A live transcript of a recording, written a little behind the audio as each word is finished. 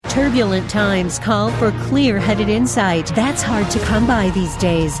Turbulent times call for clear-headed insight. That's hard to come by these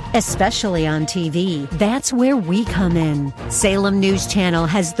days, especially on TV. That's where we come in. Salem News Channel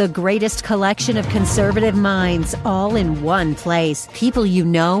has the greatest collection of conservative minds all in one place. People you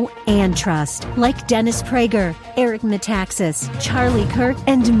know and trust, like Dennis Prager, Eric Metaxas, Charlie Kirk,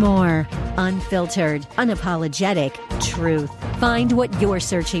 and more. Unfiltered, unapologetic truth. Find what you're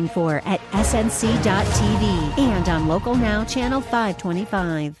searching for at snc.tv and on Local Now, Channel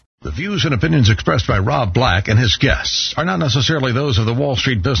 525. The views and opinions expressed by Rob Black and his guests are not necessarily those of the Wall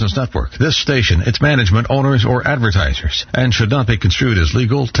Street Business Network, this station, its management, owners, or advertisers, and should not be construed as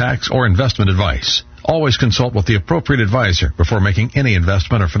legal, tax, or investment advice. Always consult with the appropriate advisor before making any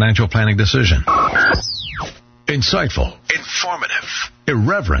investment or financial planning decision. Insightful, informative,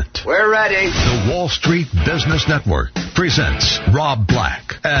 irreverent. We're ready. The Wall Street Business Network presents Rob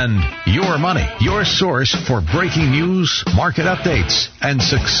Black and Your Money, your source for breaking news, market updates, and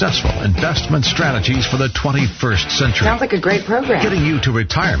successful investment strategies for the 21st century. Sounds like a great program. Getting you to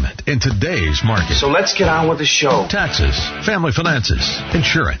retirement in today's market. So let's get on with the show. Taxes, family finances,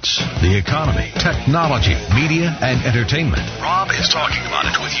 insurance, the economy, technology, media, and entertainment. Rob is talking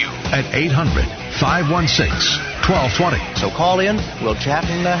about it with you at 800-516-1220. So call in, we'll chat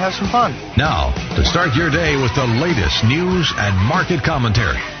and have some fun. Now, to start your day with the latest news and market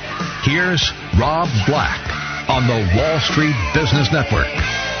commentary, here's Rob Black on the Wall Street Business Network.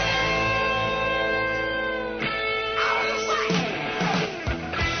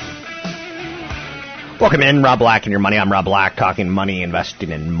 Welcome in, Rob Black and Your Money. I'm Rob Black, talking money,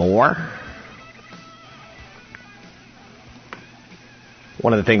 investing, and more.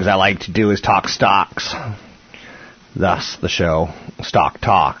 One of the things I like to do is talk stocks. Thus, the show, Stock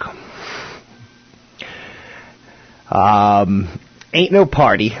Talk. Ain't no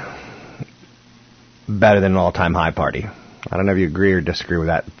party better than an all-time high party. I don't know if you agree or disagree with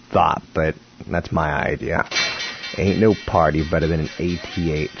that thought, but that's my idea. Ain't no party better than an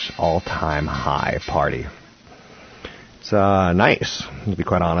ATH, all-time high party. It's nice, to be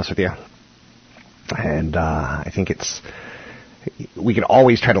quite honest with you. And I think we can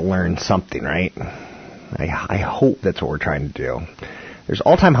always try to learn something, right? I hope that's what we're trying to do. There's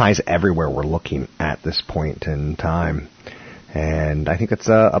all-time highs everywhere we're looking at this point in time. And I think it's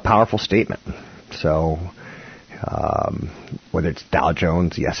a powerful statement. So whether it's Dow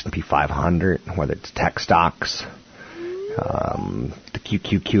Jones, the S&P 500, whether it's tech stocks, the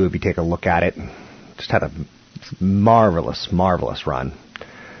QQQ, if you take a look at it, just had a marvelous, marvelous run.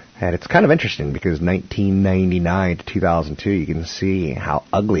 And it's kind of interesting because 1999 to 2002, you can see how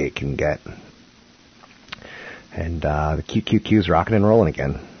ugly it can get. And the QQQ's rocking and rolling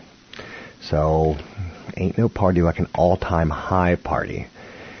again. So, ain't no party like an all-time high party.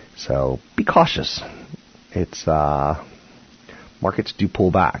 So, be cautious. It's, markets do pull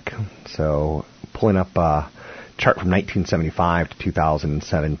back. So, pulling up a chart from 1975 to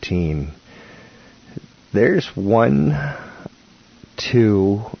 2017, there's 1,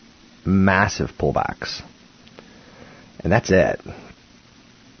 2 massive pullbacks. And that's it.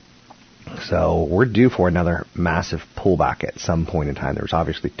 So we're due for another massive pullback at some point in time. There was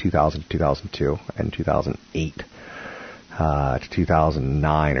obviously 2000 to 2002 and 2008 to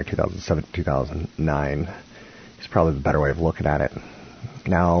 2009 or 2007 to 2009 is probably the better way of looking at it.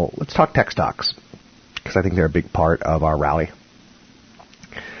 Now, let's talk tech stocks because I think they're a big part of our rally.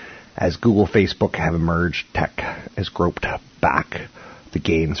 As Google, Facebook have emerged, tech has groped back the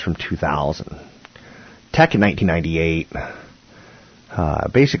gains from 2000. Tech in 1998...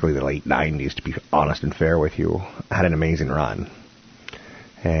 basically the late 90s, to be honest and fair with you, had an amazing run.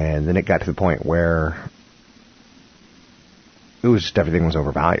 And then it got to the point where it was just everything was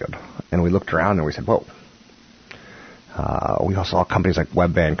overvalued. And we looked around and we said, whoa. We also saw companies like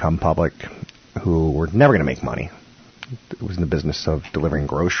Webvan come public who were never going to make money. It was in the business of delivering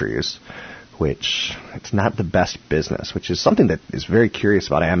groceries, which it's not the best business, which is something that is very curious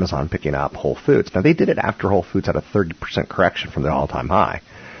about Amazon picking up Whole Foods. Now, they did it after Whole Foods had a 30% correction from their all-time high.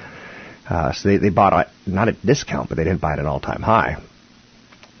 So they bought it, not at discount, but they didn't buy it at an all-time high.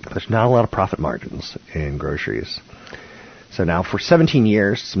 There's not a lot of profit margins in groceries. So now for 17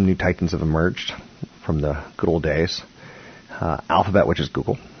 years, some new titans have emerged from the good old days. Alphabet, which is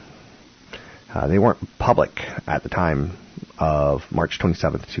Google. They weren't public at the time of March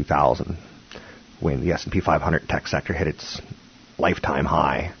 27th, 2000. When the S&P 500 tech sector hit its lifetime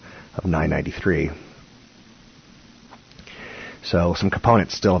high of 993. So some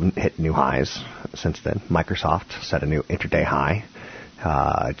components still haven't hit new highs since then. Microsoft set a new intraday high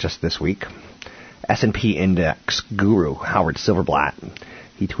just this week. S&P index guru Howard Silverblatt,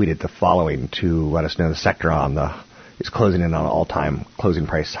 he tweeted the following to let us know the sector on the is closing in on an all-time closing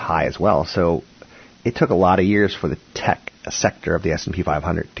price high as well. So it took a lot of years for the tech sector of the S&P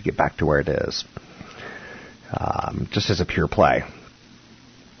 500 to get back to where it is, just as a pure play.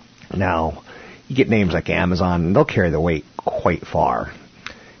 Now, you get names like Amazon, and they'll carry the weight quite far.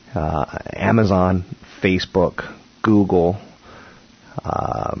 Amazon, Facebook, Google,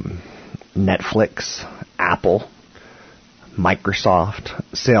 Netflix, Apple, Microsoft,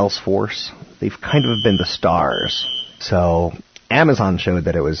 Salesforce, they've kind of been the stars. So Amazon showed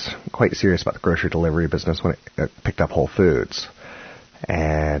that it was quite serious about the grocery delivery business when it picked up Whole Foods.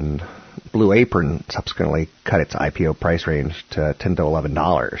 And Blue Apron subsequently cut its IPO price range to $10 to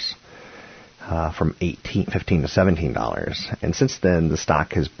 $11. From $15 to $17. And since then, the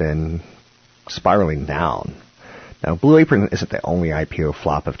stock has been spiraling down. Now, Blue Apron isn't the only IPO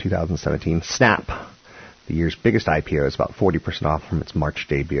flop of 2017. Snap, the year's biggest IPO, is about 40% off from its March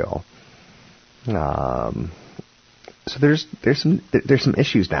debut. So there's some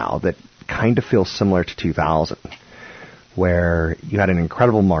issues now that kind of feel similar to 2000, where you had an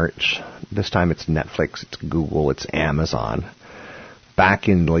incredible March. This time it's Netflix, it's Google, it's Amazon. Back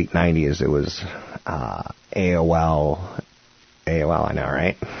in the late 90s, it was AOL. AOL, I know,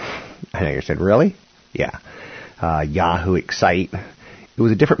 right? I know you said, really? Yeah. Yahoo, Excite. It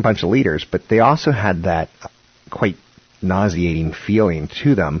was a different bunch of leaders, but they also had that quite nauseating feeling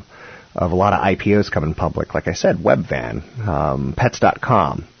to them of a lot of IPOs coming public. Like I said, Webvan,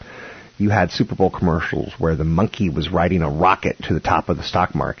 Pets.com. You had Super Bowl commercials where the monkey was riding a rocket to the top of the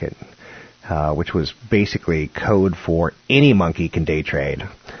stock market. Which was basically code for any monkey can day trade.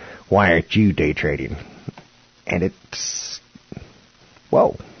 Why aren't you day trading? And it's,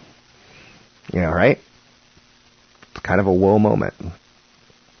 whoa. You know, right? It's kind of a whoa moment.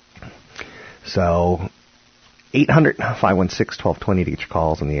 So, 800-516-1220 to get your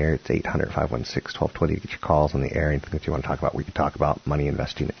calls on the air. It's 800-516-1220 to get your calls on the air. Anything that you want to talk about, we can talk about money,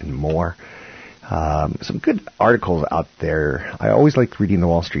 investing, and more. Some good articles out there. I always like reading the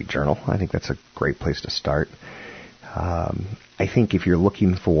Wall Street Journal. I think that's a great place to start. I think if you're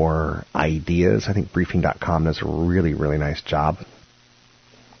looking for ideas, I think Briefing.com does a really, really nice job.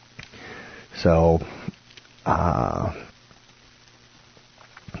 So,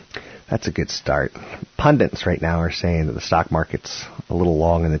 that's a good start. Pundits right now are saying that the stock market's a little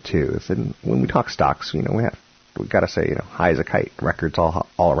long in the tooth. And when we talk stocks, you know, we've got to say, you know, high as a kite. Records all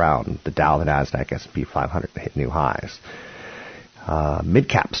around. The Dow, the Nasdaq, S&P 500 hit new highs.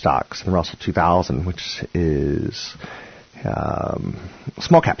 Mid-cap stocks, the Russell 2000, which is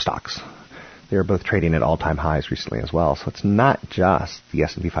small-cap stocks. They're both trading at all-time highs recently as well. So it's not just the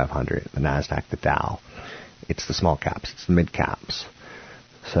S&P 500, the Nasdaq, the Dow. It's the small caps. It's the mid-caps.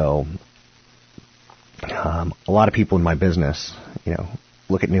 So a lot of people in my business, you know,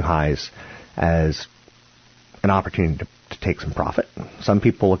 look at new highs as an opportunity to take some profit. Some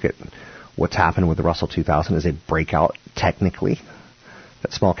people look at what's happened with the Russell 2000 as a breakout technically,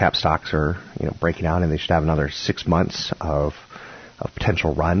 that small cap stocks are, you know, breaking out and they should have another 6 months of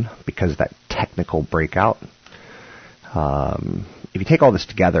potential run because of that technical breakout. If you take all this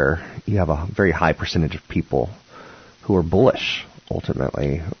together, you have a very high percentage of people who are bullish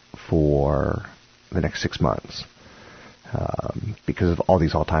ultimately for the next 6 months because of all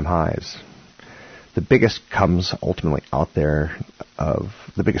these all-time highs. The biggest comes ultimately out there of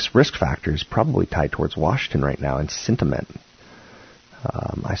the biggest risk factors probably tied towards Washington right now and sentiment.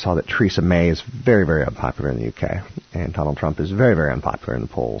 I saw that Theresa May is very, very unpopular in the UK, and Donald Trump is very, very unpopular in the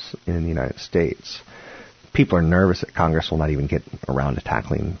polls in the United States. People are nervous that Congress will not even get around to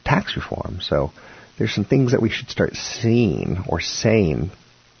tackling tax reform. So there's some things that we should start seeing or saying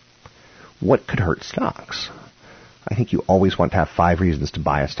what could hurt stocks. I think you always want to have 5 reasons to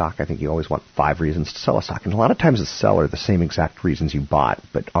buy a stock. I think you always want 5 reasons to sell a stock. And a lot of times the sell are the same exact reasons you bought,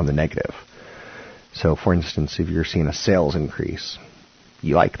 but on the negative. So, for instance, if you're seeing a sales increase,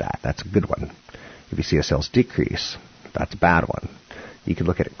 you like that. That's a good one. If you see a sales decrease, that's a bad one. You could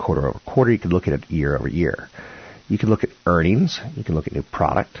look at it quarter over quarter. You could look at it year over year. You can look at earnings. You can look at new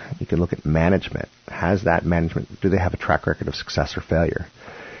product. You can look at management. Has that management, do they have a track record of success or failure?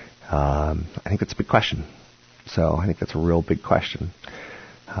 I think that's a big question. So I think that's a real big question.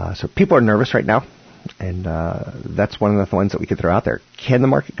 So people are nervous right now, and that's one of the ones that we could throw out there. Can the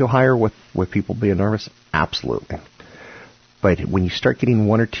market go higher with people being nervous? Absolutely. But when you start getting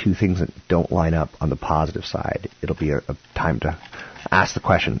 1 or 2 things that don't line up on the positive side, it'll be a time to ask the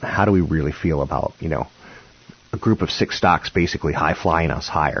question, how do we really feel about, you know, a group of 6 stocks basically high-flying us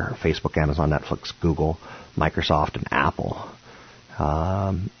higher? Facebook, Amazon, Netflix, Google, Microsoft, and Apple.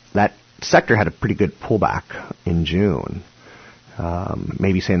 That sector had a pretty good pullback in June.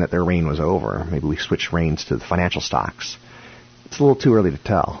 maybe saying that their reign was over. Maybe we switched reigns to the financial stocks. It's a little too early to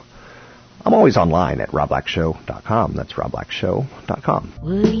tell. I'm always online at robblackshow.com. That's robblackshow.com.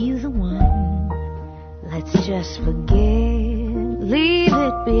 Were you the one? Let's just forget, leave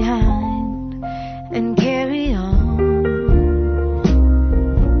it behind, and carry on.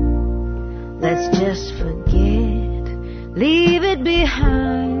 Let's just forget, leave it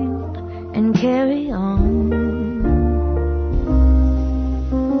behind, and carry on.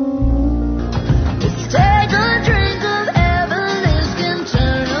 Let's take a drink of Everest and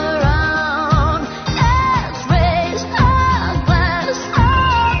turn around. Let's raise our glass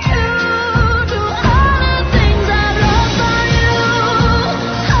up to all the things I've lost on you.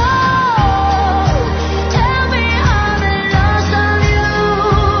 Oh, tell me how they lost on you.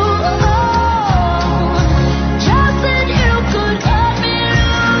 Oh, just that you could cut me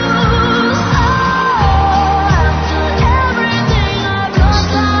loose. Oh, after everything I've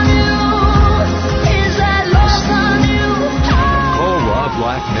lost on you, is that lost on you? Call Rob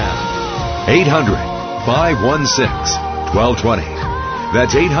Black now. 800-516-1220.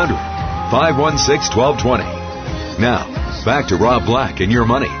 That's 800-516-1220. Now, back to Rob Black and Your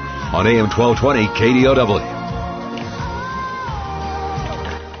Money on AM 1220 KDOW.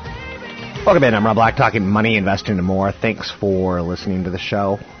 Welcome in. I'm Rob Black, talking money, investing, and more. Thanks for listening to the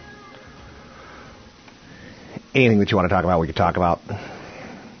show. Anything that you want to talk about, we could talk about.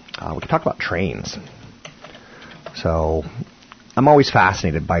 We could talk about trains. So, I'm always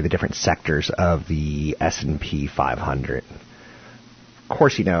fascinated by the different sectors of the S&P 500. Of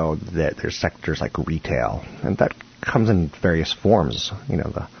course, you know that there's sectors like retail, and that comes in various forms. You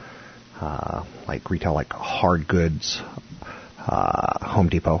know, the like retail, like hard goods, Home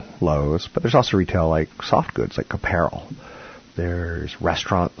Depot, Lowe's, but there's also retail like soft goods, like apparel. There's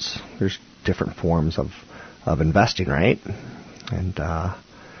restaurants. There's different forms of investing, right? And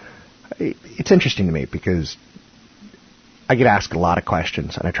it's interesting to me because I get asked a lot of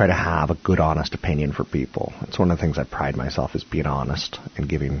questions, and I try to have a good, honest opinion for people. It's one of the things I pride myself is being honest and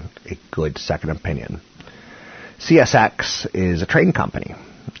giving a good second opinion. CSX is a train company,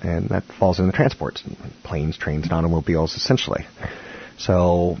 and that falls in the transports, planes, trains, and automobiles, essentially.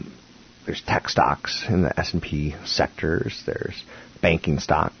 So there's tech stocks in the S&P sectors. There's banking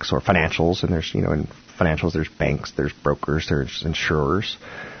stocks or financials, and there's, in financials there's banks, there's brokers, there's insurers.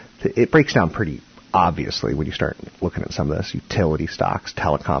 It breaks down pretty obviously when you start looking at some of this. Utility stocks,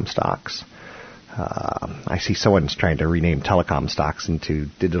 telecom stocks. I see someone's trying to rename telecom stocks into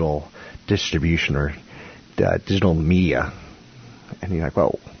digital distribution or digital media. And you're like,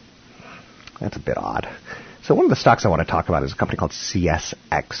 whoa, that's a bit odd. So one of the stocks I want to talk about is a company called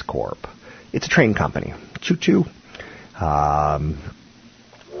CSX Corp. It's a train company. Choo-choo. I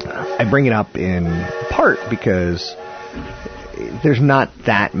bring it up in part because there's not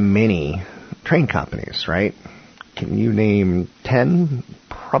that many train companies, right? Can you name 10?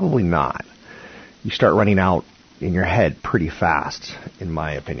 Probably not. You start running out in your head pretty fast, in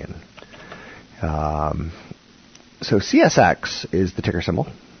my opinion. So CSX is the ticker symbol.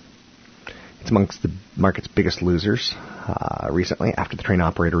 It's amongst the market's biggest losers recently after the train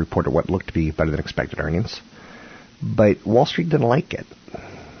operator reported what looked to be better than expected earnings. But Wall Street didn't like it.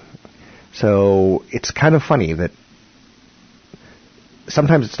 So it's kind of funny that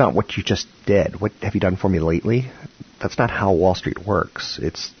sometimes it's not what you just did. What have you done for me lately? That's not how Wall Street works.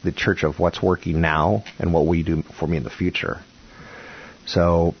 It's the church of what's working now and what will you do for me in the future.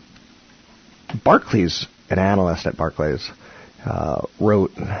 So Barclays, an analyst at Barclays,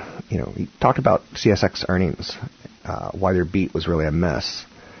 wrote, he talked about CSX earnings, why their beat was really a miss.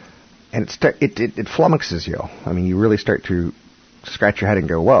 And it flummoxes you. I mean, you really start to scratch your head and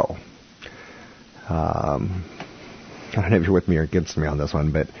go, whoa. I don't know if you're with me or against me on this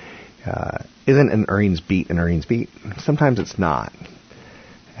one, but isn't an earnings beat an earnings beat? Sometimes it's not.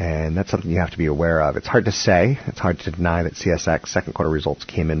 And that's something you have to be aware of. It's hard to say. It's hard to deny that CSX second quarter results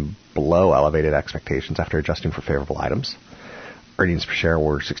came in below elevated expectations after adjusting for favorable items. Earnings per share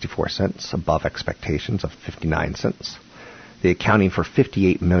were 64 cents, above expectations of 59 cents. The accounting for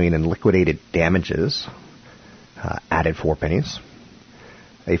 $58 million in liquidated damages added 4 pennies.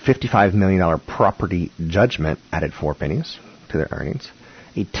 A $55 million property judgment added 4 pennies to their earnings.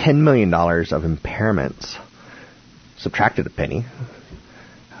 A $10 million of impairments subtracted a penny.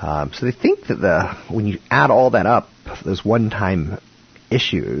 So they think that when you add all that up, those one-time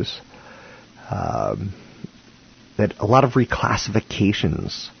issues, that a lot of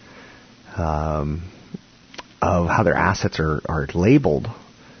reclassifications of how their assets are labeled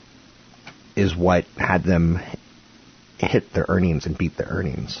is what had them hit their earnings and beat their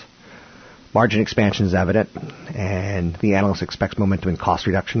earnings. Margin expansion is evident, and the analyst expects momentum in cost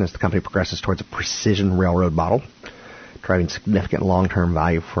reduction as the company progresses towards a precision railroad model, driving significant long-term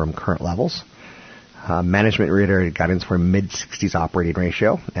value from current levels. Management reiterated guidance for a mid-60s operating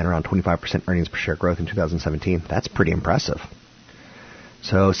ratio and around 25% earnings per share growth in 2017. That's pretty impressive.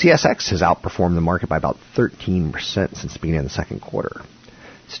 So CSX has outperformed the market by about 13% since the beginning of the second quarter,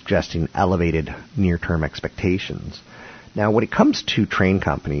 suggesting elevated near-term expectations. Now, when it comes to train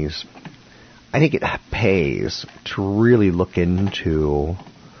companies, I think it pays to really look into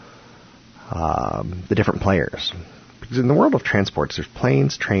the different players. Because in the world of transports, there's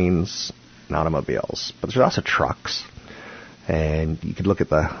planes, trains, and automobiles. But there's also trucks. And you could look at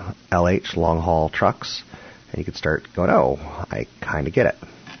the LH, long-haul trucks, and you could start going, oh, I kind of get it.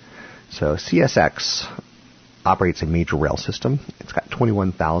 So CSX operates a major rail system. It's got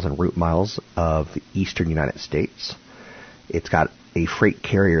 21,000 route miles of the eastern United States. It's got a freight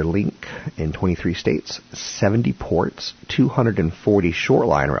carrier link in 23 states, 70 ports, 240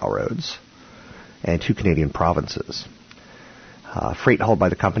 shoreline railroads, and 2 Canadian provinces. Freight hauled by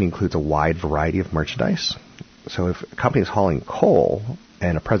the company includes a wide variety of merchandise. So if a company is hauling coal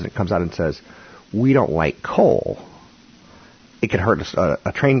and a president comes out and says, we don't like coal, it could hurt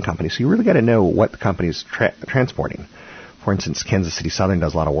a train company. So you really got to know what the company is transporting. For instance, Kansas City Southern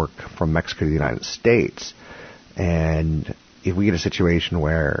does a lot of work from Mexico to the United States. And if we get a situation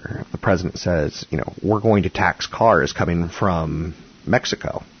where the president says, we're going to tax cars coming from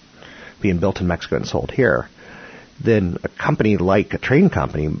Mexico, being built in Mexico and sold here, then a company like a train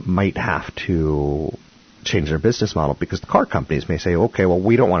company might have to change their business model because the car companies may say, okay, well,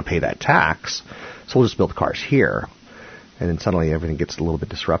 we don't want to pay that tax, so we'll just build cars here. And then suddenly everything gets a little bit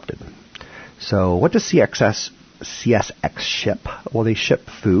disrupted. So what does CSX ship? Well, they ship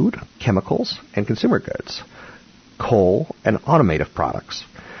food, chemicals, and consumer goods, coal, and automotive products.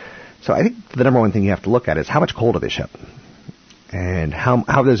 So I think the number one thing you have to look at is how much coal do they ship? And how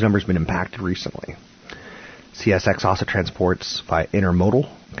have those numbers been impacted recently? CSX also transports by intermodal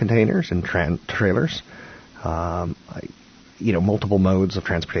containers and trailers. Multiple modes of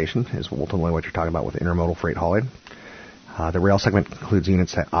transportation is ultimately what you're talking about with intermodal freight hauling. The rail segment includes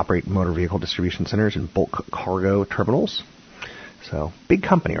units that operate motor vehicle distribution centers and bulk cargo terminals. So, big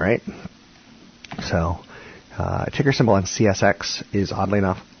company, right? So, ticker symbol on CSX is, oddly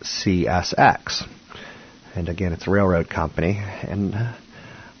enough, CSX. And again, it's a railroad company. And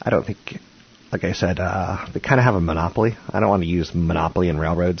I don't think, like I said, they kind of have a monopoly. I don't want to use monopoly and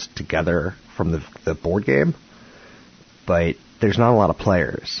railroads together from the board game. But there's not a lot of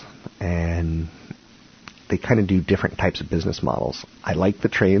players. And they kind of do different types of business models. I like the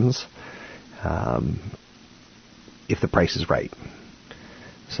trains if the price is right.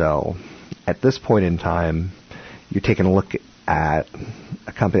 So at this point in time, you're taking a look at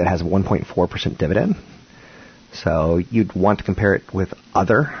a company that has a 1.4% dividend. So you'd want to compare it with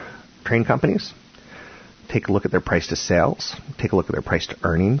other train companies. Take a look at their price to sales. Take a look at their price to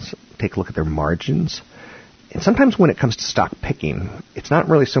earnings. Take a look at their margins. And sometimes when it comes to stock picking, it's not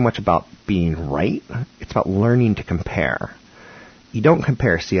really so much about being right. It's about learning to compare. You don't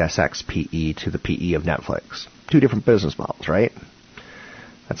compare CSX PE to the PE of Netflix. Two different business models, right?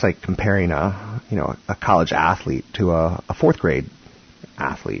 That's like comparing a college athlete to a fourth grade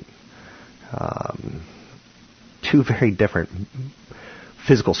athlete. Two very different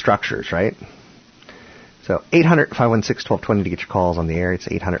physical structures, right? So 800-516-1220 to get your calls on the air. It's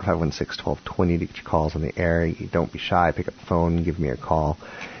 800-516-1220 to get your calls on the air. You don't be shy. Pick up the phone. Give me a call.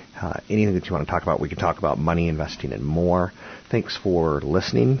 Anything that you want to talk about, we can talk about money, investing, and more. Thanks for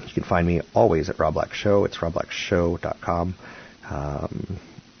listening. You can find me always at Rob Black Show. It's robblackshow.com.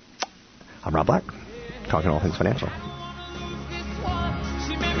 I'm Rob Black, talking all things financial.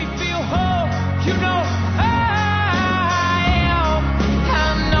 She made me feel whole.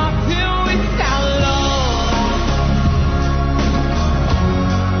 I'm nothing without love.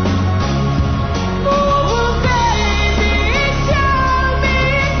 Oh, baby, tell me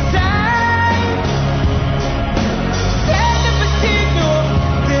inside. Send up a signal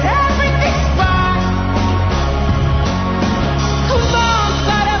that everything's fine. Come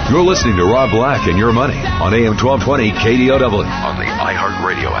on, You're listening to Rob Black and Your Money on AM 1220 KDOW on the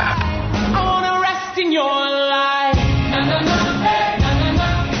iHeartRadio app. I wanna rest in your light. Na na na, hey, na na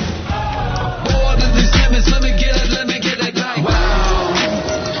na. More than these limits, let me get it like wow.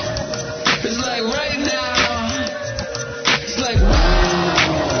 It's like right now. It's like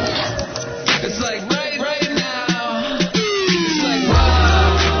wow. It's like right now. It's like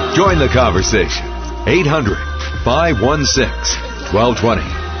wow. Join the conversation.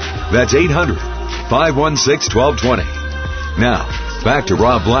 800-516-1220. That's 800-516-1220. Now, back to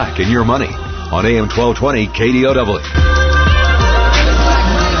Rob Black and Your Money on AM 1220 KDOW.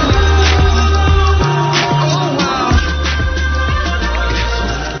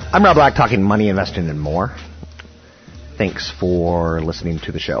 I'm Rob Black, talking money, investing, and more. Thanks for listening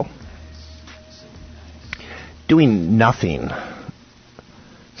to the show. Doing nothing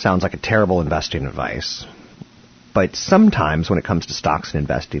sounds like a terrible investing advice, but sometimes when it comes to stocks and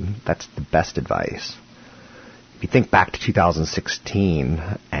investing, that's the best advice. If you think back to 2016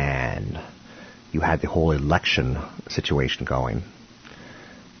 and you had the whole election situation going,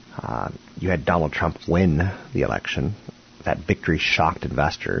 you had Donald Trump win the election. That victory shocked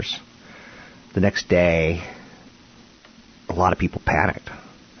investors. The next day, a lot of people panicked.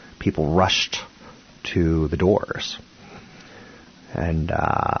 People rushed to the doors. And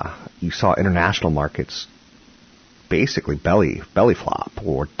you saw international markets basically belly flop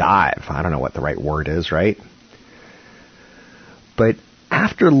or dive. I don't know what the right word is, right? But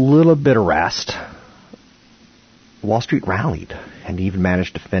after a little bit of rest, Wall Street rallied and even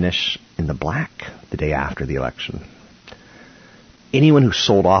managed to finish in the black the day after the election. Anyone who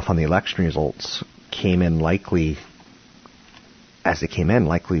sold off on the election results likely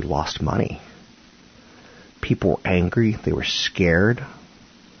lost money. People were angry. They were scared.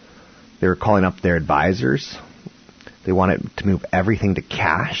 They were calling up their advisors. They wanted to move everything to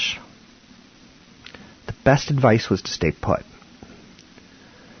cash. The best advice was to stay put.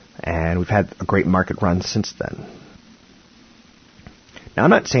 And we've had a great market run since then. Now, I'm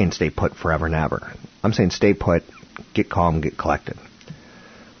not saying stay put forever and ever. I'm saying stay put, get calm, get collected.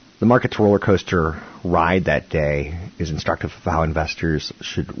 The market's roller coaster ride that day is instructive of how investors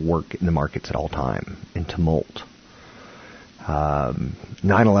should work in the markets at all time, in tumult.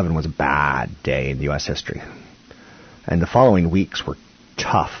 9/11 was a bad day in U.S. history, and the following weeks were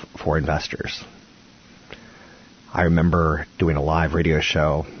tough for investors. I remember doing a live radio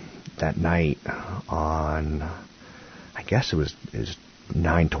show that night on, I guess it was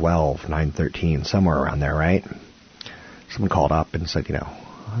 9/12, 9/13, somewhere around there, right? Someone called up and said,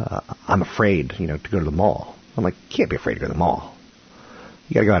 I'm afraid, to go to the mall. I'm like, you can't be afraid to go to the mall.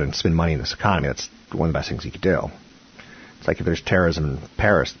 You got to go out and spend money in this economy. That's one of the best things you could do. It's like if there's terrorism in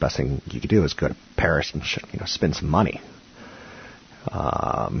Paris, the best thing you could do is go to Paris and spend some money.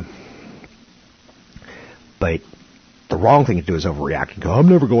 But the wrong thing to do is overreact and go, I'm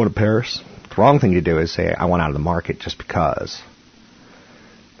never going to Paris. The wrong thing to do is say, I want out of the market just because.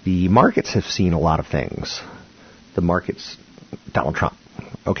 The markets have seen a lot of things. The markets, Donald Trump.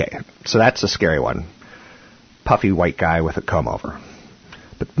 Okay, so that's a scary one. Puffy white guy with a comb over.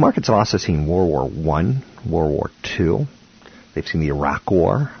 But the markets have also seen World War I, World War II. They've seen the Iraq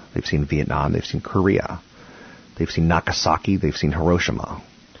War. They've seen Vietnam. They've seen Korea. They've seen Nagasaki. They've seen Hiroshima.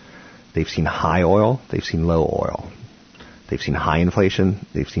 They've seen high oil. They've seen low oil. They've seen high inflation.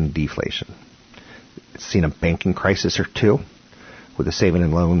 They've seen deflation. It's seen a banking crisis or two with the saving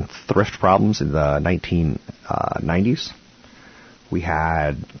and loan thrift problems in the 1990s. We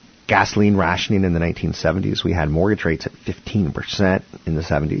had gasoline rationing in the 1970s. We had mortgage rates at 15% in the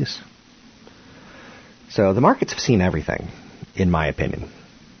 70s. So the markets have seen everything, in my opinion.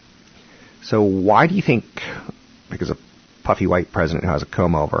 So why do you think, because a puffy white president who has a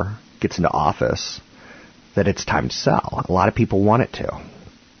comb over gets into office, that it's time to sell? A lot of people want it to.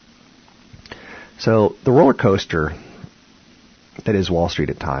 So the roller coaster that is Wall Street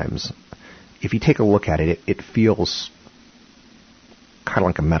at times, if you take a look at it, it feels kind of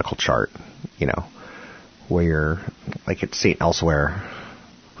like a medical chart, where you're like at St. Elsewhere.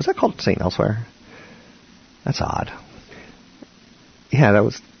 Was that called St. Elsewhere? That's odd. Yeah, that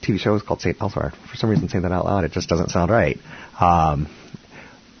was TV show was called St. Elsewhere. For some reason, saying that out loud, it just doesn't sound right.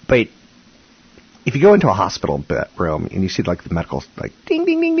 But if you go into a hospital room and you see like the medical, like ding,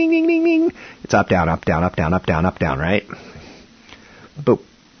 ding, ding, ding, ding, ding, ding, it's up, down, up, down, up, down, up, down, up, down, right? But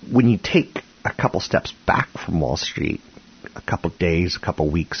when you take a couple steps back from Wall Street, a couple days, a couple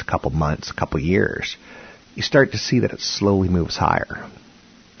weeks, a couple months, a couple years, you start to see that it slowly moves higher.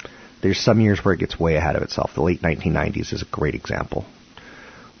 There's some years where it gets way ahead of itself. The late 1990s is a great example,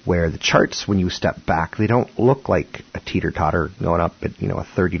 where the charts, when you step back, they don't look like a teeter-totter going up at, a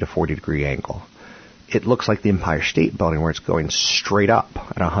 30 to 40 degree angle. It looks like the Empire State Building, where it's going straight up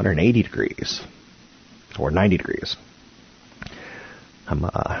at 180 degrees or 90 degrees.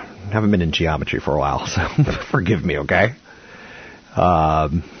 I haven't been in geometry for a while, so forgive me, okay? So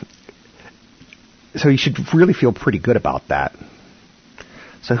you should really feel pretty good about that.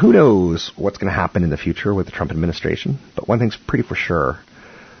 So who knows what's going to happen in the future with the Trump administration? But one thing's pretty for sure.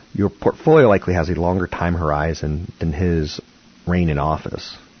 Your portfolio likely has a longer time horizon than his reign in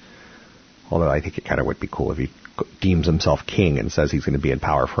office. Although I think it kind of would be cool if he deems himself king and says he's going to be in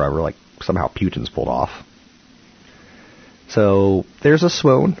power forever, like somehow Putin's pulled off. So there's a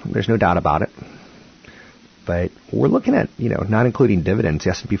swoon. There's no doubt about it. But we're looking at, not including dividends,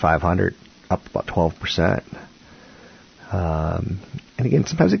 the S&P 500 up about 12%. And again,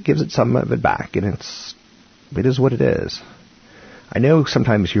 sometimes it gives it some of it back, and it is what it is. I know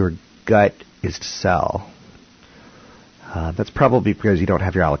sometimes your gut is to sell. That's probably because you don't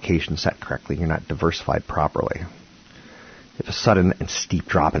have your allocation set correctly. You're not diversified properly. If a sudden and steep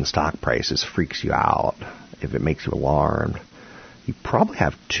drop in stock prices freaks you out, if it makes you alarmed, you probably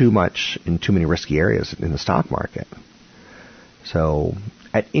have too much in too many risky areas in the stock market. So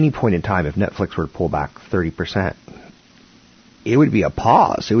at any point in time, if Netflix were to pull back 30%, it would be a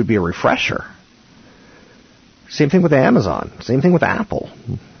pause. It would be a refresher. Same thing with Amazon. Same thing with Apple.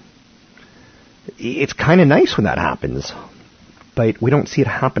 It's kind of nice when that happens, but we don't see it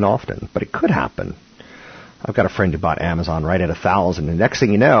happen often. But it could happen. I've got a friend who bought Amazon right at 1,000, and the next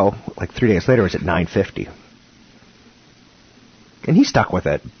thing you know, like 3 days later, it's at 950. And he stuck with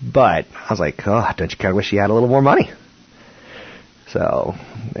it, but I was like, oh, don't you kind of wish you had a little more money? So,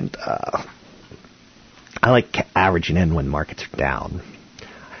 and I like averaging in when markets are down.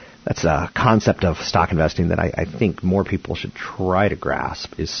 That's a concept of stock investing that I think more people should try to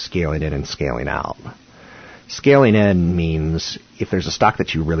grasp, is scaling in and scaling out. Scaling in means if there's a stock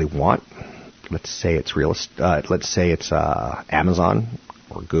that you really want, let's say it's Amazon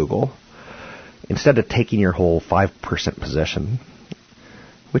or Google, instead of taking your whole 5% position,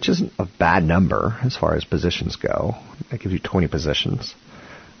 which isn't a bad number as far as positions go, that gives you 20 positions.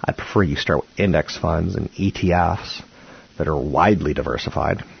 I'd prefer you start with index funds and ETFs that are widely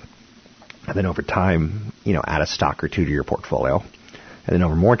diversified. And then over time, add a stock or two to your portfolio. And then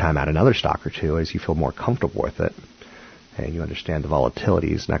over more time, add another stock or two as you feel more comfortable with it. And you understand the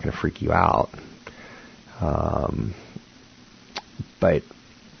volatility is not going to freak you out. But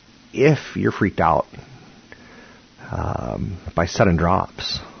if you're freaked out by sudden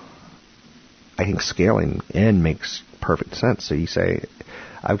drops, I think scaling in makes perfect sense. So you say,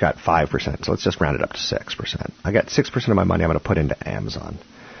 I've got 5%, so let's just round it up to 6%. I got 6% of my money I'm going to put into Amazon.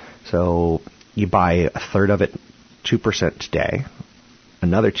 So you buy a third of it, 2% today,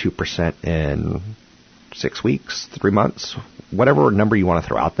 another 2% in 6 weeks, 3 months, whatever number you want to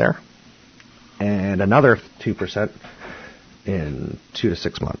throw out there, and another 2% in 2 to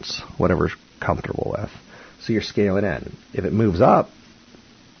 6 months, whatever you're comfortable with. So you're scaling in. If it moves up,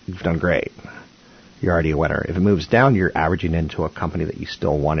 you've done great. You're already a winner. If it moves down, you're averaging into a company that you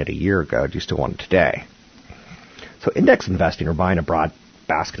still wanted a year ago. Do you still want it today? So index investing, or buying a broad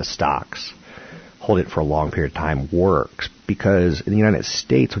basket of stocks, hold it for a long period of time, works because in the United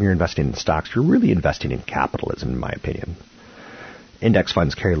States, when you're investing in stocks, you're really investing in capitalism, in my opinion. Index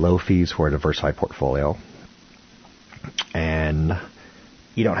funds carry low fees for a diversified portfolio, and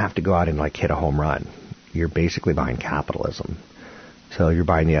you don't have to go out and hit a home run. You're basically buying capitalism. So you're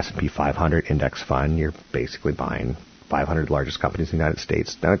buying the S&P 500 index fund. You're basically buying 500 largest companies in the United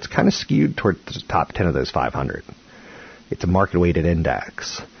States. Now, it's kind of skewed toward the top 10 of those 500. It's a market-weighted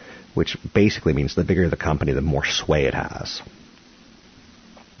index, which basically means the bigger the company, the more sway it has.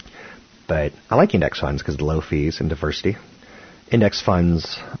 But I like index funds because of the low fees and diversity. Index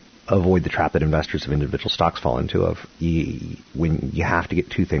funds avoid the trap that investors of individual stocks fall into when you have to get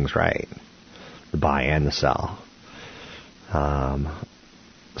two things right, the buy and the sell.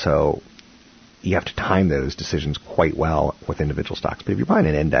 So you have to time those decisions quite well with individual stocks. But if you're buying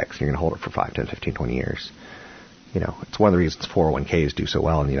an index, you're going to hold it for 5, 10, 15, 20 years. It's one of the reasons 401ks do so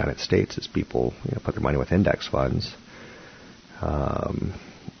well in the United States is people put their money with index funds.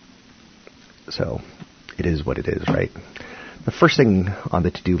 So it is what it is, right? The first thing on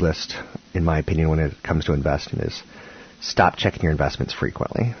the to-do list, in my opinion, when it comes to investing is stop checking your investments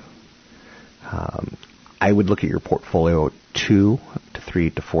frequently. I would look at your portfolio 2 to 3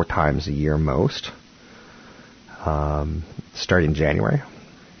 to 4 times a year most, start in January.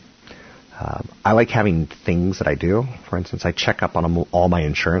 I like having things that I do. For instance, I check up on all my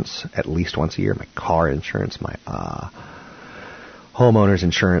insurance at least once a year, my car insurance, my homeowner's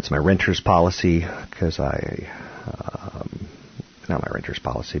insurance, my renter's policy, because not my renter's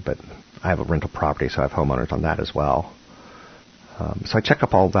policy, but I have a rental property, so I have homeowners on that as well. So I check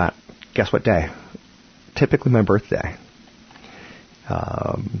up all that. Guess what day? Typically my birthday.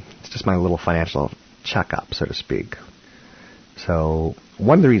 It's just my little financial checkup, so to speak. So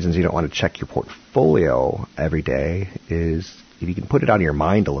one of the reasons you don't want to check your portfolio every day is if you can put it out of your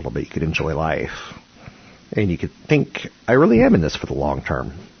mind a little bit, you could enjoy life. And you could think, I really am in this for the long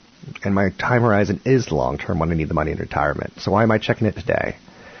term. And my time horizon is the long term when I need the money in retirement. So why am I checking it today?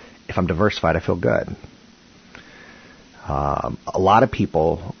 if I'm diversified, I feel good. A lot of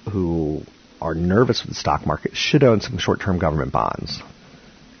people who are nervous with the stock market should own some short-term government bonds.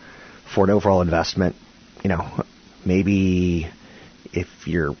 For an overall investment, maybe if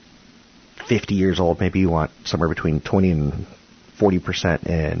you're 50 years old, maybe you want somewhere between 20 and 40%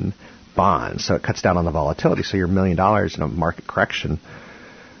 in bonds. So it cuts down on the volatility. So your $1 million in a market correction,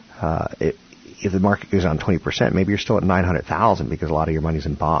 if the market goes down 20%, maybe you're still at 900,000 because a lot of your money's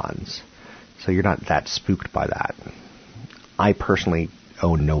in bonds. So you're not that spooked by that. I personally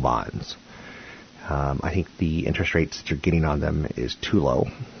own no bonds. I think the interest rates that you're getting on them is too low.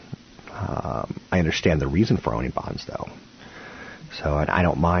 I understand the reason for owning bonds, though. So I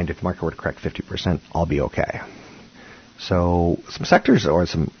don't mind if the market were to correct 50%, I'll be okay. So some sectors or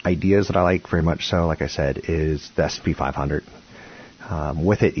some ideas that I like very much so, like I said, is the S&P 500.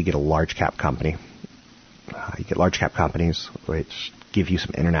 With it, you get a large cap company. You get large cap companies, which give you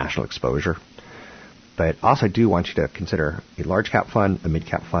some international exposure. But also I do want you to consider a large cap fund, a mid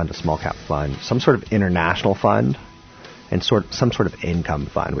cap fund, a small cap fund, some sort of international fund, and some sort of income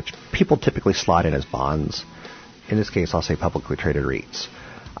fund, which people typically slot in as bonds. In this case, I'll say publicly traded REITs.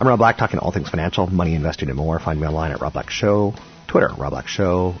 I'm Rob Black, talking all things financial, money, investing, and more. Find me online at Rob Black Show, Twitter, Rob Black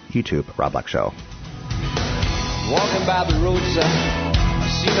Show, YouTube, Rob Black Show. Walking by the roadside,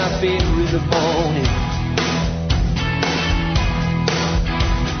 see my favorite morning.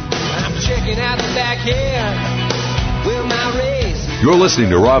 I'm checking out the backyard with my race. You're listening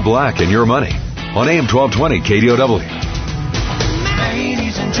to Rob Black and Your Money on AM 1220 KDOW.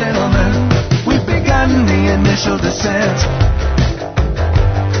 Ladies and gentlemen, we've begun the initial descent.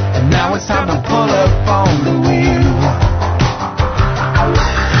 And now it's time to pull up on the wheel.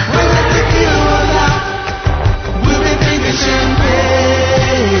 When the tequila runs out, we'll be drinking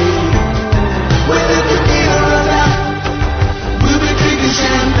champagne. When the tequila runs out, we'll be drinking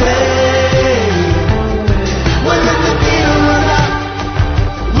champagne. When the tequila runs out,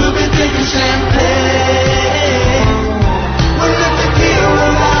 we'll be drinking champagne. When the tequila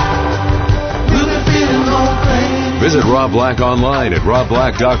runs out, we'll be feeling no pain. Visit Rob Black online at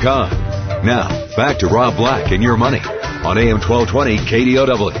robblack.com. Now, back to Rob Black and Your Money on AM 1220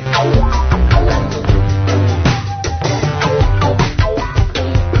 KDOW.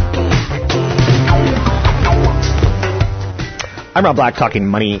 I'm Rob Black, talking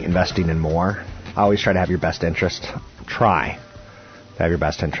money, investing, and more. I always try to have your best interest. Try to have your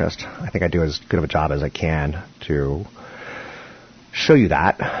best interest. I think I do as good of a job as I can to show you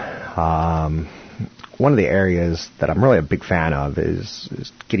that. One of the areas that I'm really a big fan of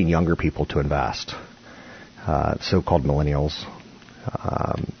is getting younger people to invest, so-called millennials.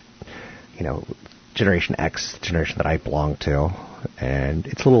 Generation X, the generation that I belong to, and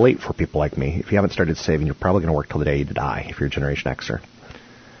it's a little late for people like me. If you haven't started saving, you're probably going to work till the day you die if you're a Generation Xer.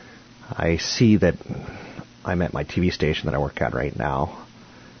 I see that I'm at my TV station that I work at right now,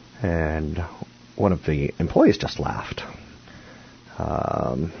 and one of the employees just left.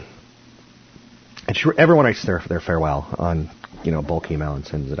 And everyone writes their farewell on, bulk email and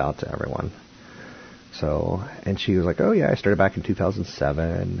sends it out to everyone. So, and she was like, oh yeah, I started back in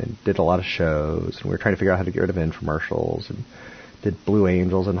 2007 and did a lot of shows, and we were trying to figure out how to get rid of infomercials, and did Blue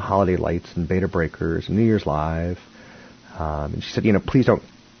Angels and Holiday Lights and Beta Breakers and New Year's Live. And she said, please don't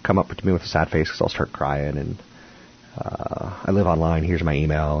come up to me with a sad face because I'll start crying, and I live online, here's my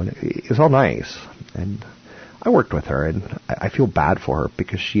email. And it was all nice. And I worked with her, and I feel bad for her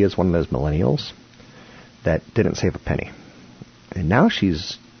because she is one of those millennials that didn't save a penny. And now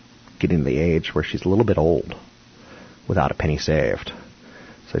she's getting to the age where she's a little bit old without a penny saved.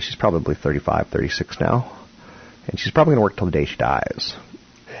 So she's probably 35, 36 now. And she's probably going to work till the day she dies.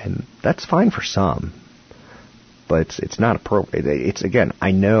 And that's fine for some. But it's not appropriate. It's, again,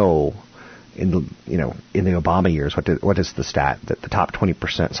 I know in the Obama years, what is the stat? That the top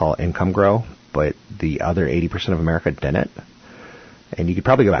 20% saw income grow, but the other 80% of America didn't. And you could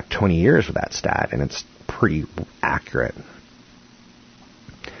probably go back 20 years with that stat, and it's pretty accurate.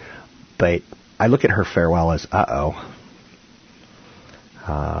 But I look at her farewell as, because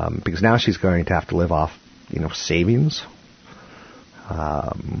now she's going to have to live off, savings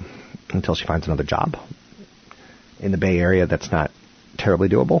until she finds another job. In the Bay Area, that's not terribly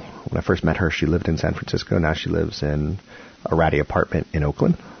doable. When I first met her, she lived in San Francisco. Now she lives in a ratty apartment in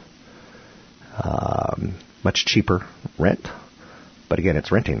Oakland. Much cheaper rent. But again,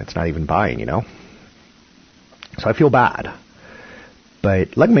 it's renting. It's not even buying, So I feel bad.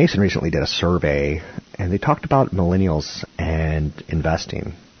 But Legg Mason recently did a survey, and they talked about millennials and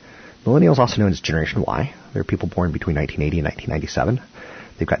investing. Millennials, also known as Generation Y. They're people born between 1980 and 1997.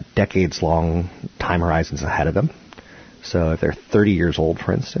 They've got decades-long time horizons ahead of them. So if they're 30 years old,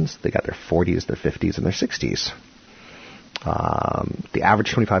 for instance, they got their 40s, their 50s, and their 60s. The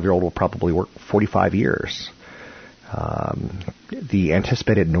average 25-year-old will probably work 45 years. The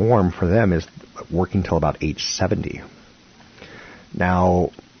anticipated norm for them is working till about age 70. Now,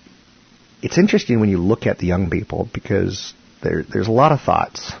 it's interesting when you look at the young people because there's a lot of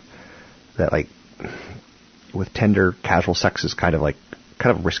thoughts that, like, with tender, casual sex is kind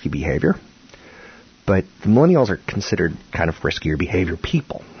of risky behavior. But the millennials are considered kind of riskier behavior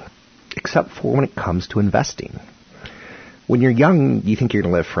people, except for when it comes to investing. When you're young, you think you're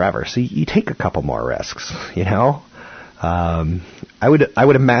going to live forever, so you take a couple more risks, you know? I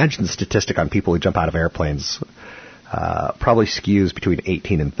would imagine the statistic on people who jump out of airplanes probably skews between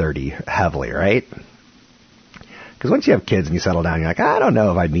 18 and 30 heavily, right? Because once you have kids and you settle down, you're like, I don't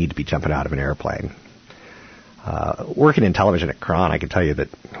know if I need to be jumping out of an airplane. Working in television at Cron, I can tell you that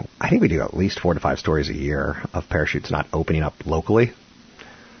I think we do at least 4 to 5 stories a year of parachutes not opening up locally.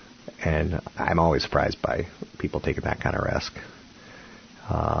 And I'm always surprised by people taking that kind of risk.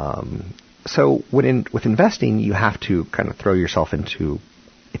 So with investing, you have to kind of throw yourself into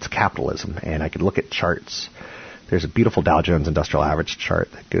it's capitalism. And I could look at charts. There's a beautiful Dow Jones Industrial Average chart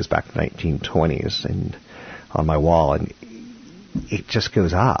that goes back to the 1920s and on my wall, and it just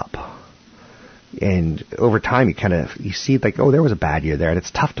goes up. And over time, you see like, oh, there was a bad year there, and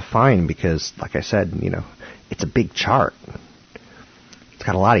it's tough to find because, like I said, you know, it's a big chart. It's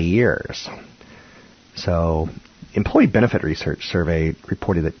got a lot of years. So, Employee Benefit Research Survey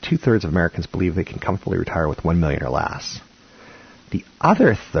reported that 2/3 of Americans believe they can comfortably retire with $1 million or less. The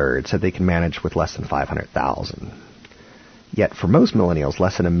other third said they can manage with less than $500,000. Yet, for most millennials,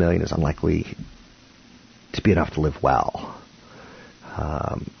 less than $1 million is unlikely to be enough to live well.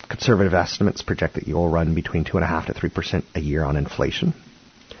 Conservative estimates project that you'll run between 2.5% to 3% a year on inflation.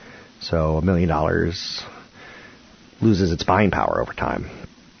 So $1 million loses its buying power over time.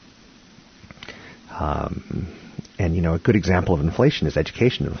 And, you know, a good example of inflation is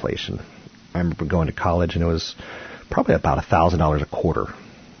education inflation. I remember going to college, and it was probably about $1,000 a quarter.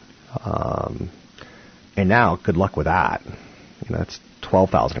 And now, good luck with that. You know, it's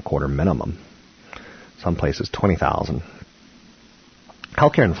 $12,000 a quarter minimum. Some places, $20,000.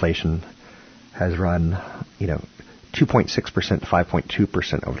 Healthcare inflation has run, 2.6% to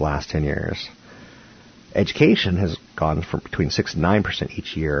 5.2% over the last 10 years. Education has gone from between 6 and 9%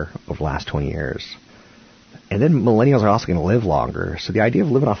 each year over the last 20 years. And then millennials are also going to live longer. So the idea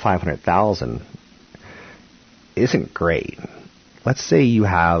of living off $500,000 isn't great. Let's say you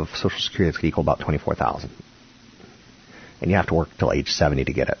have Social Security that's going to equal about $24,000. And you have to work till age 70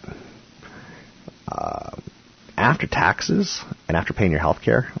 to get it. After taxes and after paying your health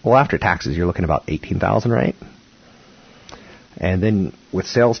care, well, after taxes, you're looking about $18,000, right? And then with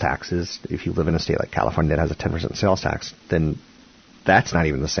sales taxes, if you live in a state like California that has a 10% sales tax, then that's not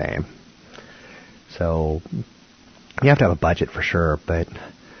even the same. So you have to have a budget for sure, but $1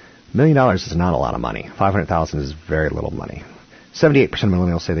 million is not a lot of money. $500,000 is very little money. 78% of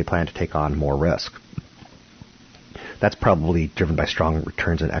millennials say they plan to take on more risk. That's probably driven by strong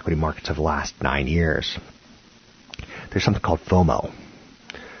returns in equity markets over the last 9 years. There's something called FOMO,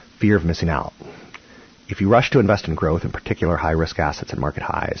 fear of missing out. If you rush to invest in growth, in particular high-risk assets at market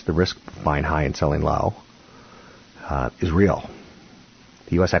highs, the risk of buying high and selling low is real.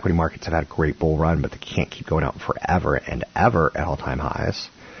 The U.S. equity markets have had a great bull run, but they can't keep going out forever and ever at all-time highs.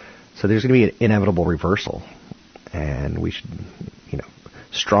 So there's going to be an inevitable reversal, and we should,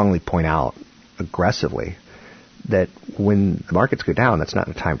 strongly point out aggressively that when the markets go down, that's not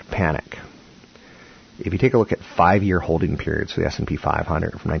a time to panic. If you take a look at 5-year holding periods for the S&P 500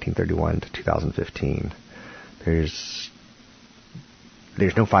 from 1931 to 2015, there's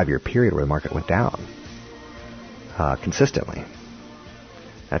no 5-year period where the market went down consistently.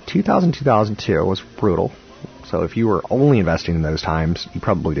 Now, 2000-2002 was brutal, so if you were only investing in those times, you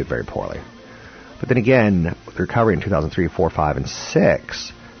probably did very poorly. But then again, with the recovery in 2003, 4, 5, and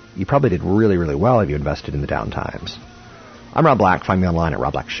 6, you probably did really, really well if you invested in the down times. I'm Rob Black. Find me online at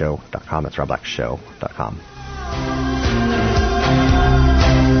robblackshow.com. That's robblackshow.com.